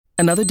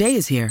Another day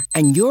is here,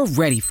 and you're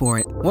ready for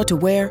it. What to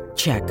wear?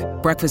 Check.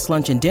 Breakfast,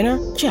 lunch, and dinner?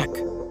 Check.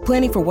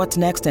 Planning for what's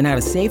next and how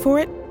to save for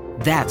it?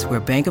 That's where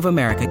Bank of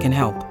America can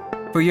help.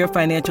 For your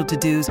financial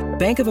to-dos,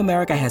 Bank of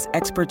America has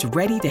experts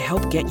ready to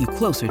help get you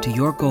closer to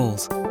your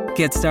goals.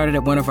 Get started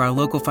at one of our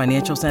local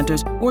financial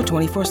centers or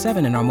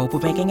 24/7 in our mobile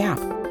banking app.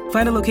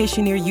 Find a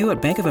location near you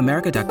at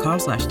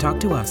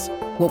bankofamerica.com/talktous.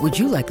 What would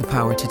you like the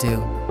power to do?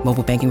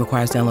 Mobile banking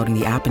requires downloading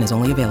the app and is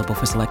only available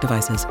for select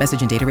devices.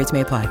 Message and data rates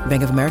may apply.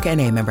 Bank of America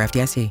N.A., member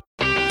FDIC.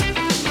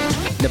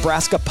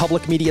 Nebraska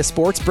Public Media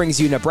Sports brings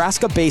you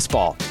Nebraska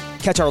Baseball.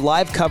 Catch our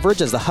live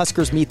coverage as the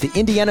Huskers meet the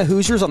Indiana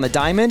Hoosiers on the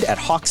Diamond at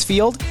Hawks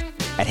Field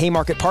at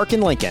Haymarket Park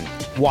in Lincoln.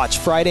 Watch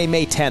Friday,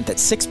 May 10th at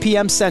 6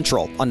 p.m.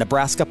 Central on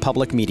Nebraska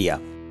Public Media.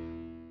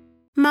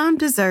 Mom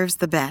deserves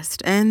the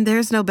best, and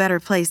there's no better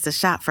place to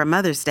shop for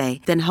Mother's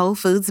Day than Whole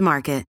Foods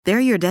Market. They're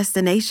your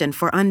destination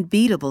for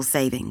unbeatable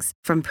savings,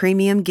 from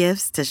premium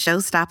gifts to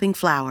show-stopping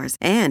flowers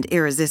and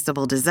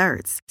irresistible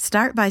desserts.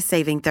 Start by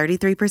saving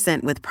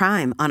 33% with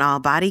Prime on all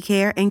body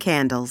care and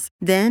candles.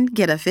 Then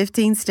get a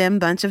 15-stem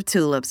bunch of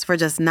tulips for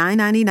just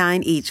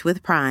 $9.99 each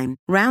with Prime.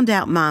 Round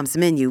out Mom's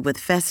menu with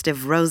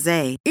festive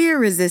rosé,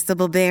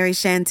 irresistible berry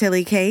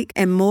chantilly cake,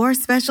 and more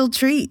special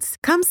treats.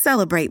 Come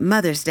celebrate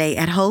Mother's Day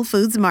at Whole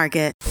Foods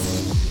Market.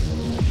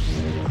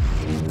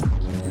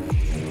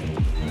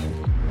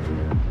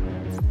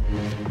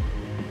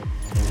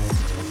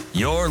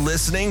 You're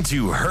listening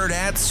to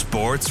Hurrdat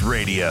Sports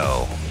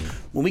Radio.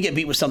 When we get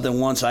beat with something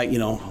once,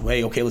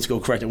 hey, okay, let's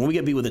go correct it. When we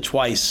get beat with it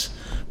twice,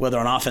 whether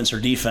on offense or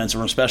defense or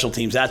on special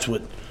teams, that's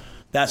what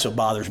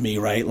bothers me,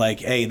 right?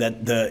 Like, hey,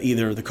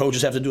 either the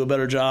coaches have to do a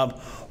better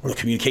job or the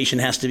communication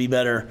has to be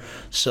better.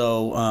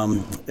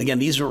 So, again,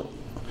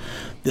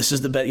 this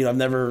is the bet. I've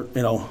never,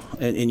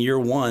 in year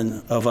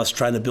one of us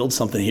trying to build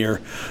something here,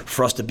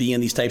 for us to be in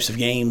these types of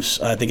games,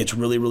 I think it's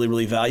really, really,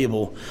 really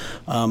valuable.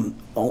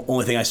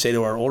 Only thing I say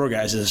to our older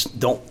guys is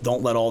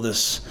don't let all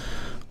this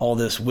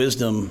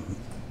wisdom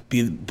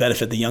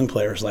benefit the young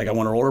players. Like, I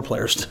want our older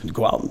players to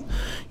go out and,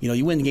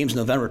 you win games in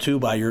November too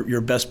by your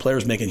best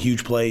players making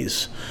huge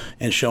plays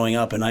and showing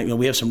up. And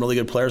we have some really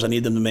good players. I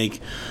need them to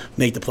make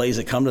the plays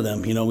that come to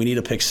them. We need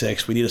a pick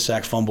six. We need a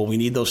sack fumble. We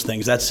need those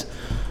things. That's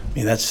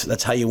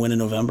how you win in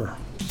November.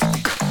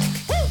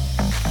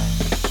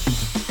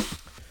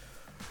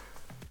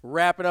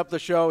 Wrapping up the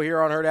show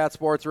here on Hurrdat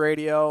Sports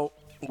Radio.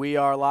 We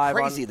are live.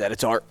 Crazy that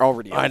it's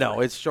already over. I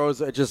know. It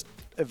just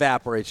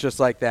evaporates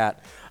just like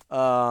that.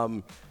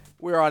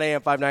 We're on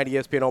AM 590,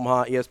 ESPN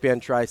Omaha,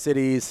 ESPN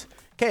Tri-Cities,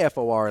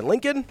 KFOR in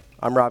Lincoln.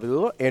 I'm Robbie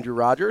Lula, Andrew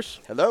Rogers.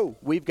 Hello.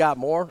 We've got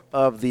more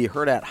of the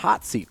Hurrdat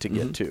hot seat to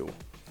get to.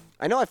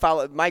 I know I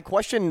followed. My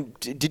question,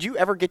 did you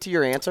ever get to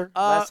your answer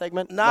last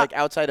segment? Like,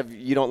 outside of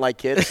you don't like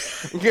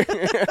kids?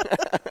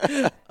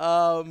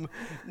 No,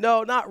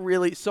 not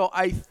really. So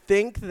I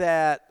think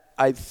that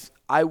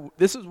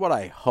this is what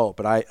I hope,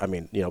 and I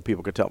mean,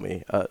 people could tell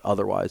me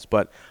otherwise,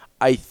 but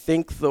I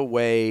think the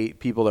way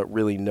people that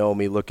really know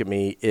me look at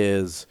me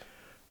is,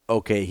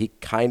 okay, he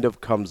kind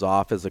of comes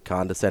off as a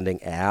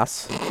condescending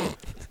ass,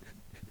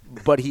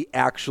 but he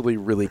actually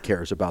really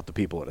cares about the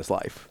people in his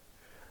life.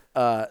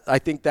 I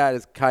think that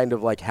is kind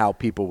of like how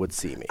people would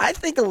see me. I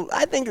think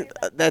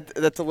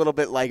that's a little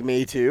bit like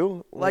me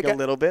too, like a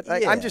little bit.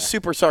 Yeah. I'm just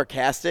super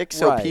sarcastic,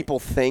 so people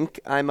think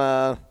I'm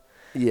a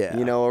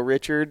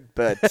Richard,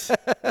 but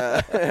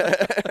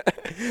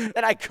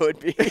and I could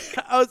be.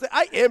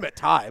 I am at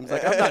times.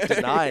 Like, I'm not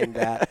denying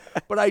that,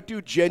 but I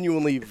do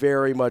genuinely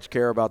very much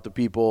care about the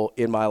people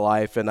in my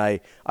life, and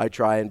I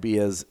try and be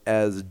as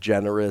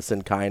generous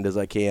and kind as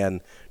I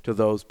can to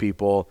those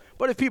people.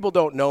 But if people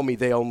don't know me,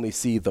 they only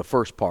see the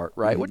first part,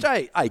 right? Mm-hmm. Which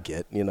I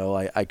get.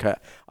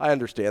 I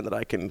understand that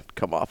I can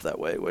come off that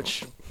way,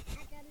 which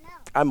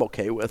I'm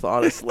okay with,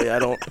 honestly.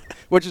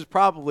 Which is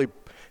probably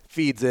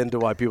feeds into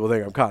why people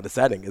think I'm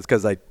condescending, is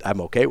because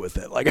I'm okay with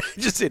it. Like,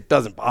 it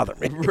doesn't bother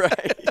me.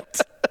 Right.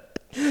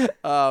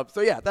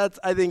 So yeah, that's,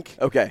 I think,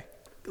 okay.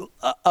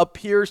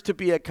 Appears to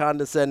be a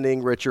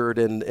condescending Richard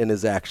and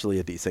is actually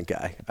a decent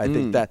guy. I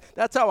think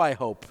that's how I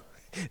hope.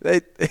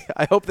 I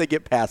hope they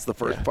get past the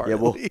first part.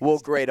 Yeah, we'll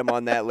grade them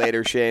on that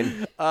later,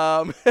 Shane.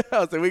 So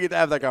we get to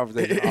have that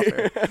conversation off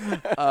air.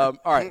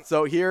 All right,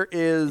 so here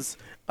is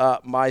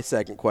my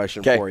second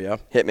question for you.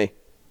 Hit me.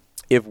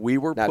 If we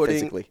were Not putting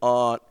physically.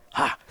 on,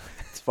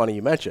 it's funny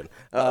you mentioned.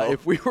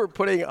 If we were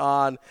putting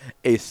on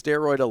a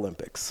steroid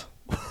Olympics,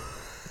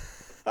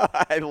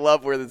 I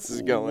love where this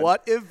is going.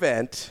 What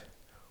event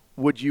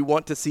would you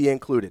want to see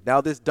included? Now,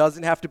 this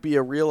doesn't have to be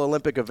a real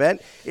Olympic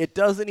event. It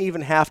doesn't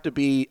even have to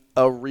be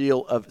a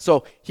real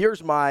so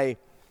here's what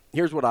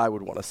I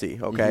would want to see,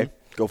 okay?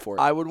 Mm-hmm. Go for it.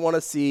 I would want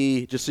to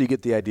see, just so you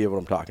get the idea of what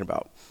I'm talking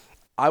about,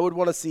 I would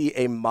want to see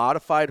a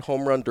modified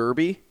home run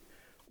derby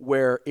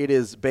where it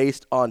is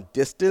based on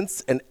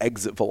distance and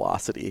exit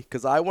velocity.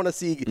 Because I want to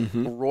see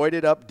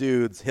roided up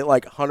dudes hit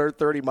like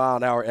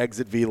 130-mile-an-hour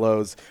exit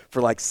velos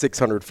for like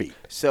 600 feet.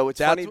 So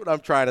that's what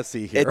I'm trying to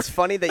see here. It's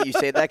funny that you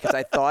say that, because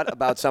I thought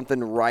about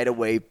something right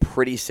away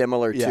pretty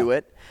similar to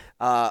it.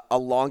 a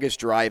longest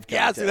drive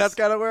contest. Yeah, see, that's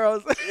kind of where I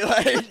was.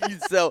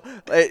 So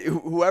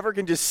whoever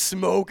can just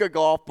smoke a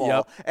golf ball.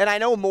 Yep. And I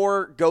know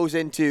more goes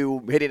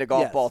into hitting a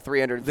golf ball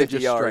 350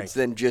 yards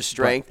than just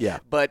strength.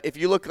 But if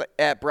you look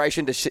at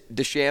Bryson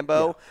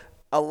DeChambeau,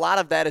 a lot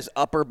of that is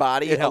upper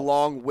body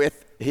along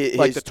with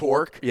his the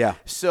torque. Yeah.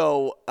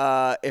 So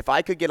if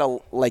I could get a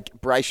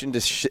Bryson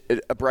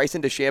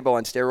DeChambeau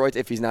on steroids,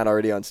 if he's not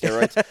already on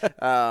steroids,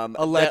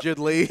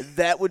 allegedly,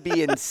 that would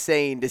be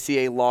insane to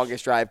see a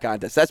longest drive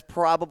contest. That's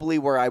probably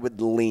where I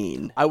would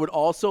lean. I would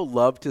also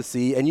love to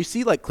see, and you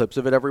see like clips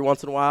of it every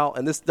once in a while,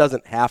 and this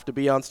doesn't have to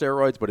be on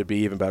steroids, but it'd be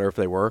even better if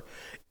they were,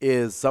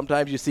 is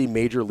sometimes you see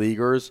major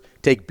leaguers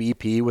take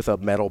BP with a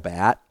metal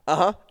bat.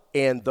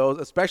 And those,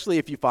 especially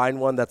if you find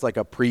one that's like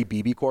a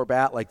pre-BB Core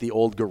bat, like the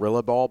old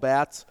Gorilla Ball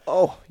bats.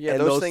 Oh, yeah,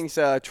 those things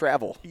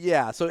travel.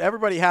 Yeah, so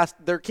everybody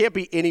there can't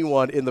be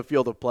anyone in the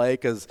field of play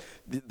because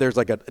there's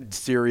like a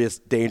serious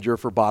danger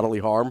for bodily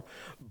harm.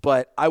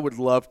 But I would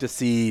love to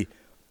see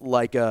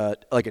like an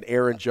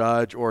Aaron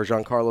Judge or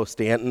Giancarlo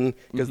Stanton,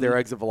 because their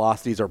exit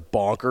velocities are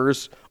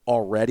bonkers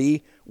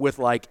already, with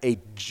like a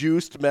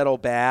juiced metal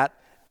bat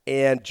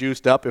and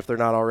juiced up if they're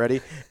not already,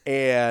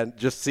 and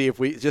just see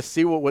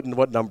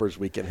what numbers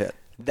we can hit.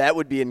 That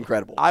would be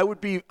incredible. I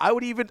would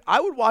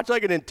watch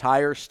like an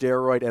entire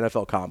steroid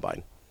NFL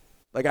combine.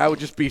 Like, I would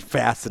just be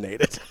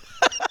fascinated.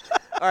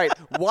 All right,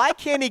 why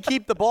can't he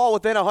keep the ball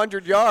within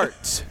 100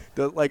 yards?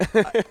 I want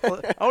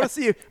to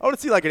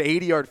see like an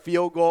 80-yard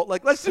field goal.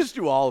 Like, let's just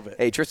do all of it.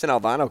 Hey, Tristan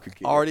Alvano could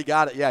keep already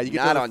got it. Yeah, you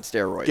get not on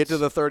steroids. Get to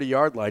the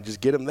 30-yard line,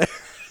 just get him there.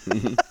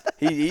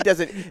 He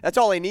doesn't. That's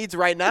all he needs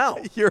right now.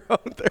 You're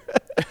out there.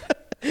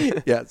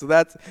 Yeah, so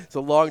it's a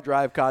long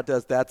drive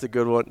contest. That's a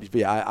good one.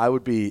 Yeah,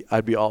 I'd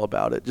be all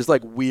about it. Just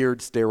like weird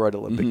steroid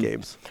Olympic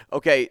games.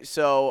 Okay,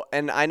 so,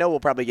 and I know we'll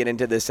probably get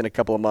into this in a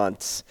couple of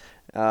months,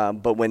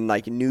 but when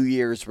like New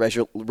Year's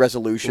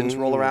resolutions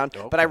roll around,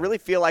 but I really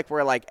feel like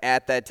we're like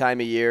at that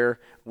time of year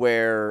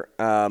where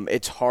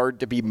it's hard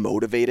to be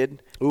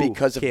motivated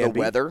because of the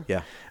weather.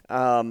 Yeah.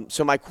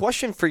 So my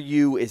question for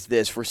you is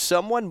this: for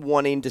someone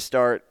wanting to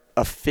start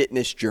a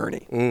fitness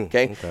journey,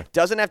 okay?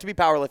 Doesn't have to be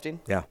powerlifting,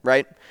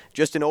 right?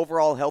 Just an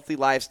overall healthy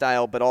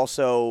lifestyle, but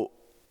also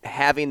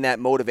having that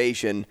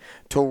motivation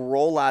to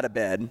roll out of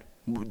bed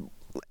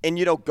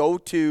and, go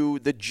to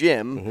the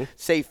gym,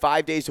 say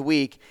 5 days a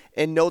week,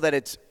 and know that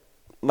it's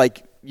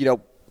like,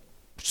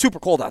 super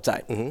cold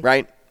outside,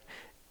 right?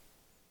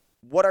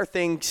 What are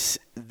things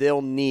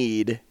they'll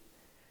need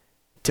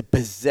to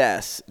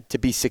possess to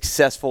be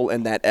successful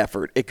in that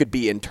effort? It could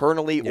be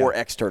internally or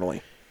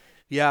externally.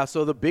 Yeah,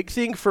 so the big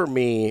thing for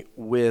me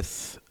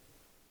with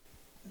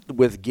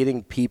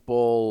getting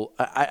people,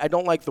 I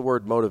don't like the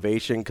word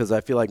motivation because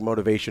I feel like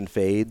motivation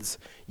fades.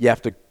 You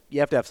have to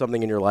have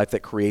something in your life that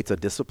creates a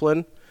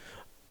discipline.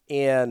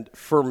 And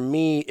for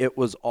me, it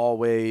was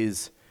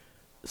always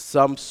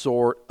some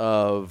sort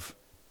of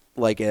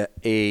like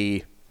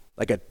a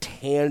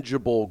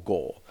tangible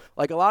goal.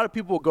 Like, a lot of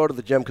people will go to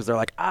the gym because they're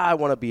like, I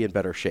want to be in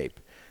better shape.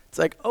 It's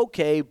like,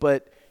 okay,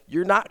 but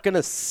you're not going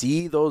to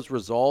see those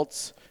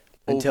results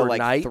until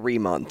overnight. Like 3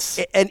 months.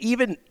 And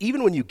even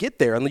when you get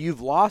there and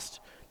you've lost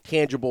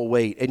tangible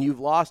weight and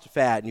you've lost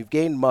fat and you've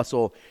gained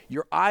muscle,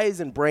 your eyes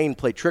and brain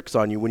play tricks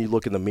on you when you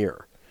look in the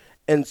mirror.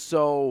 And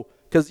so,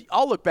 because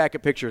I'll look back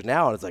at pictures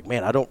now and it's like,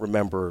 man, I don't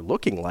remember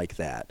looking like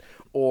that.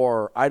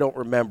 Or I don't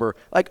remember,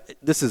 like,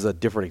 this is a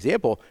different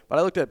example, but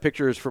I looked at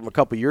pictures from a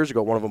couple years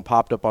ago. One of them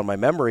popped up on my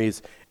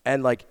memories,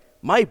 and like,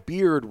 my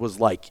beard was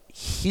like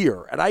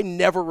here, and I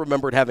never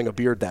remembered having a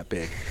beard that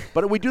big.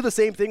 But we do the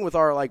same thing with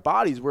our like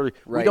bodies where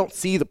we don't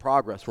see the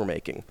progress we're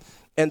making.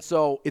 And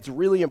so it's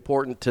really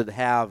important to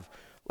have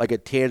like a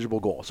tangible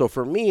goal. So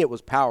for me, it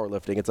was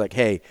powerlifting. It's like,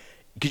 hey,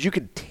 because you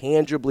could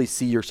tangibly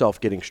see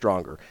yourself getting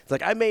stronger. It's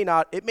like,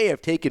 it may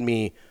have taken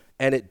me,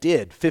 and it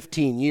did,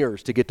 15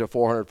 years to get to a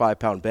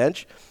 405-pound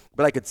bench,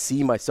 but I could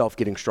see myself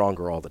getting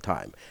stronger all the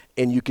time.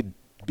 And you could,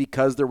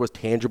 because there was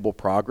tangible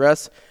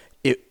progress,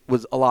 it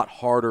was a lot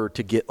harder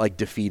to get like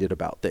defeated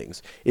about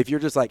things. If you're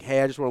just like,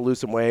 hey, I just want to lose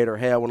some weight, or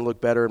hey, I want to look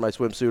better in my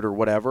swimsuit or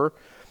whatever,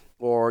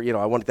 or,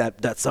 I want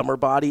that summer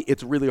body,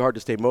 it's really hard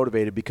to stay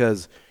motivated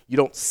because you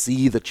don't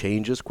see the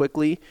changes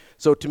quickly.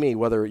 So to me,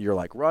 whether you're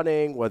like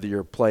running, whether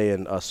you're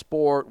playing a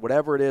sport,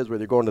 whatever it is,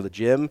 whether you're going to the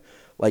gym,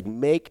 like,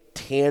 make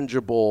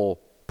tangible,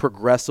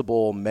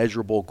 progressible,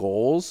 measurable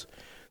goals.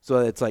 So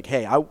that it's like,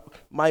 hey,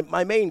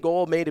 my main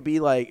goal may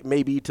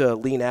be to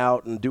lean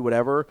out and do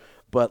whatever,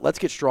 but let's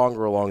get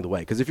stronger along the way.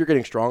 Because if you're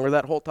getting stronger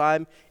that whole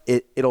time,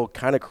 it'll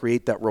kind of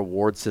create that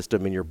reward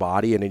system in your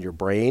body and in your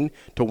brain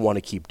to want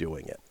to keep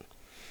doing it.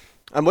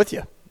 I'm with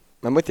you.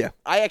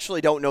 I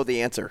actually don't know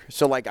the answer.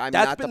 So, like, I'm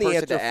not the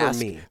person to ask. That's been the answer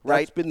for me. Right?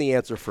 That's been the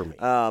answer for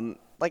me.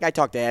 Like, I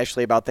talk to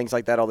Ashley about things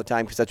like that all the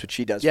time because that's what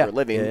she does for a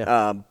living.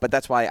 Yeah. But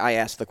that's why I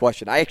asked the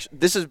question.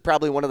 This is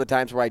probably one of the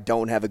times where I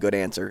don't have a good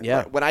answer.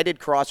 Yeah. When I did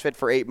CrossFit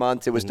for 8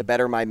 months, it was to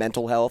better my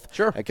mental health.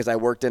 Sure. Because I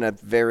worked in a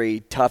very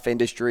tough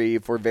industry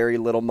for very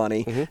little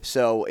money.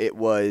 So it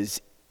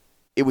was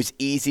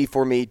easy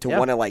for me to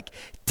want to, like,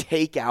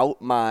 take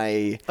out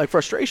my like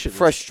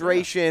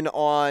frustration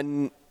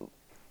on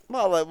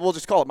Well, we'll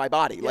just call it my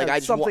body. Yeah,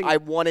 like I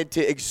wanted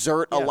to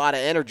exert a lot of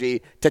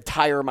energy to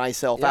tire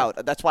myself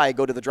out. That's why I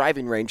go to the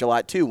driving range a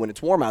lot too when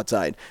it's warm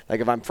outside. Like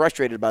if I'm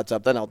frustrated about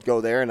something, I'll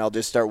go there and I'll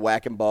just start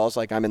whacking balls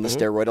like I'm in the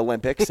steroid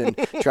Olympics and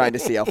trying to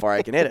see how far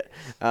I can hit it.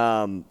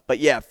 But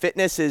yeah,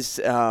 fitness is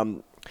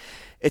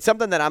it's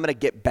something that I'm going to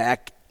get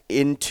back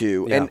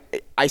into. And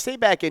I say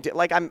back into,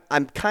 like I'm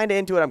kind of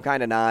into it, I'm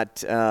kind of not.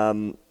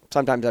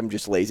 Sometimes I'm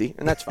just lazy,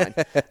 and that's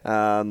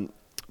fine.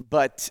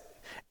 But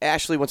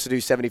Ashley wants to do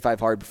 75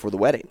 hard before the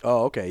wedding.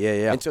 Oh, okay.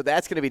 Yeah. And so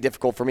that's going to be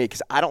difficult for me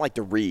because I don't like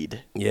to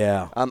read.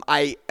 Yeah.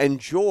 I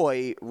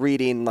enjoy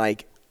reading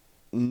like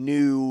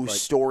new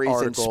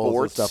stories in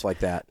sports and stuff like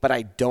that. But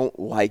I don't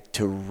like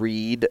to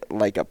read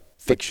like a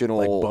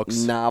fictional books.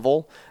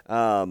 novel.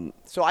 So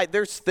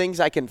there's things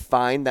I can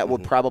find that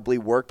would probably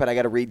work, but I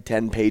got to read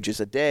 10 pages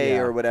a day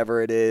or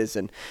whatever it is,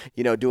 and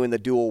doing the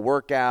dual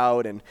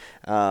workout and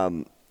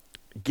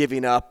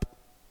giving up.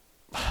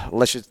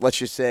 Let's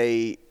just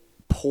say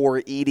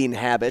poor eating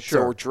habits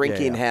or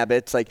drinking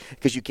habits, like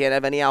because you can't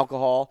have any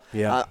alcohol.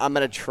 Yeah. I'm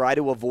going to try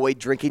to avoid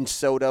drinking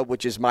soda,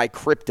 which is my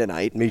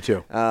kryptonite. Me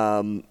too.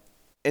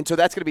 And so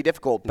that's going to be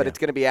difficult, but it's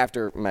going to be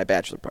after my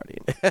bachelor party.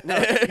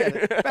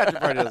 Bachelor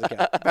party doesn't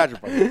count.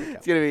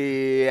 It's going to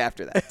be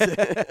after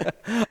that.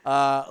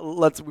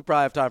 We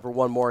probably have time for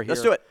one more here.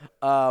 Let's do it.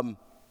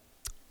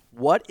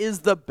 What is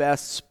the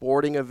best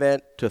sporting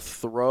event to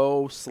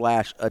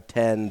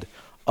throw/attend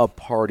a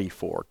party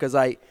for? Because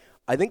I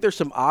think there's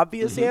some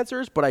obvious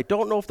answers, but I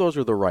don't know if those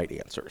are the right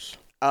answers.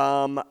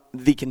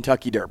 The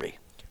Kentucky Derby.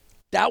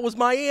 That was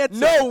my answer.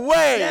 No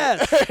way.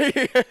 Yes.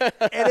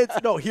 And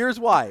here's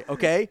why,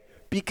 okay?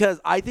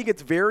 Because I think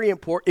it's very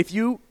important. If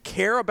you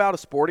care about a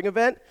sporting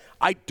event,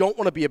 I don't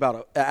want to be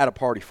at a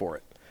party for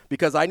it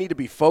because I need to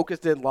be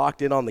focused and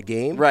locked in on the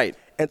game. Right.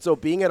 And so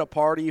being at a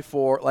party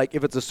for, like,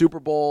 if it's a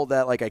Super Bowl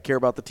that, like, I care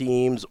about the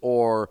teams,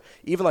 or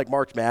even, like,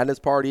 March Madness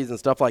parties and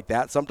stuff like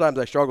that, sometimes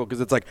I struggle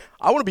because it's like,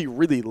 I want to be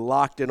really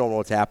locked in on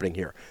what's happening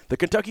here. The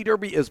Kentucky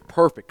Derby is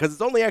perfect because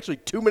it's only actually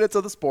 2 minutes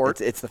of the sport.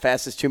 It's the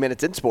fastest 2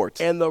 minutes in sports.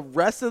 And the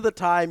rest of the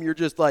time, you're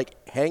just,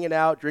 like, hanging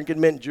out,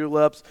 drinking mint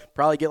juleps,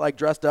 probably get, like,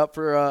 dressed up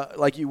for,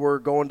 like you were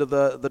going to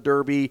the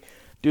Derby.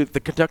 Dude, the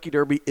Kentucky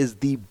Derby is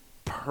the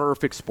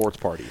perfect sports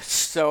party.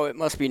 So it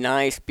must be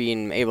nice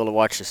being able to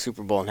watch the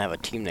Super Bowl and have a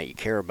team that you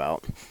care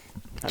about.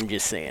 I'm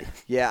just saying.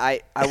 Yeah,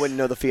 I wouldn't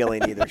know the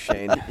feeling either,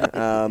 Shane.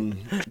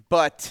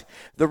 But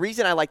the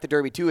reason I like the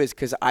Derby, too, is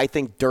because I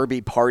think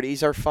Derby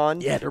parties are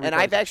fun. Yeah, Derby and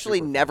parties I've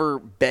actually never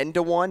been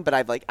to one, but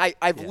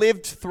I've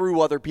lived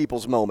through other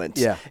people's moments.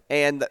 Yeah.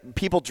 And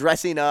people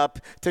dressing up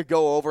to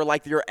go over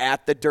like you're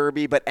at the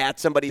Derby, but at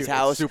somebody's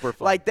house. It's super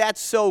fun. Like, that's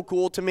so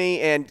cool to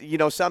me. And,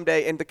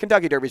 someday, and the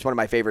Kentucky Derby is one of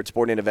my favorite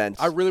sporting events.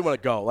 I really want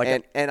to go.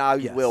 And I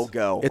will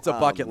go. It's a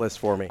bucket list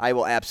for me. I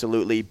will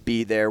absolutely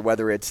be there,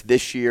 whether it's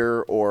this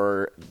year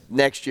or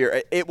next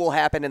year. It will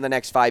happen in the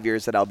next 5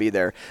 years that I'll be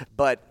there.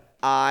 But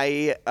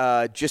I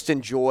just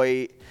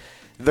enjoy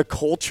the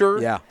culture.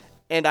 Yeah.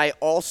 And I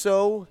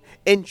also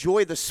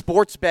enjoy the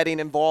sports betting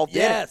involved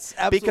in it. Yes,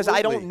 absolutely. Because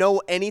I don't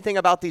know anything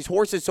about these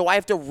horses, so I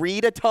have to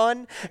read a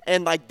ton,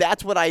 and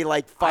that's what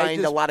I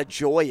find a lot of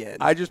joy in.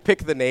 I just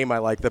pick the name I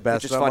like the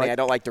best. Which is funny. I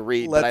don't like to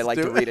read, but I like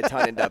to read a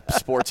ton into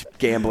sports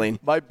gambling.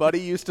 My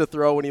buddy used to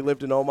throw, when he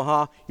lived in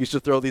Omaha, used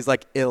to throw these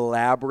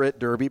elaborate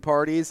Derby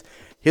parties.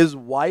 His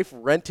wife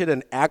rented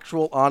an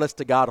actual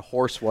honest-to-God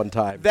horse one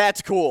time.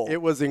 That's cool.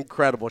 It was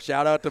incredible.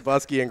 Shout out to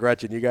Busky and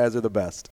Gretchen. You guys are the best.